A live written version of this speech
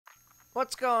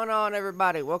What's going on,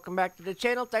 everybody? Welcome back to the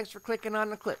channel. Thanks for clicking on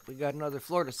the clip. We got another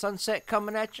Florida sunset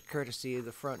coming at you, courtesy of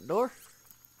the front door.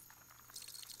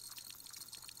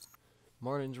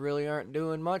 Mornings really aren't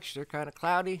doing much. They're kind of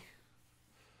cloudy.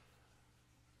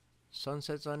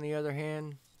 Sunsets, on the other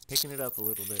hand, picking it up a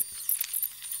little bit.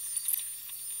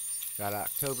 Got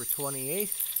October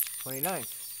 28th,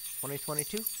 29th,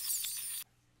 2022.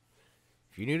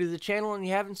 If you're new to the channel and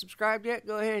you haven't subscribed yet,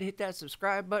 go ahead and hit that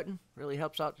subscribe button. Really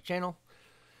helps out the channel.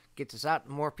 Gets us out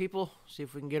to more people. See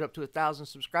if we can get up to 1,000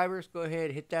 subscribers. Go ahead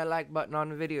and hit that like button on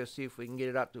the video. See if we can get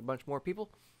it out to a bunch more people.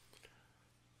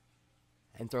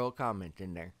 And throw a comment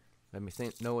in there. Let me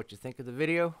know what you think of the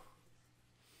video.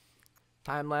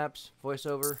 Time-lapse,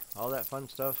 voiceover, all that fun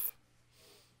stuff.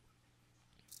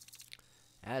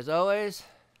 As always,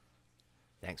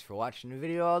 thanks for watching the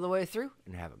video all the way through,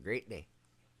 and have a great day.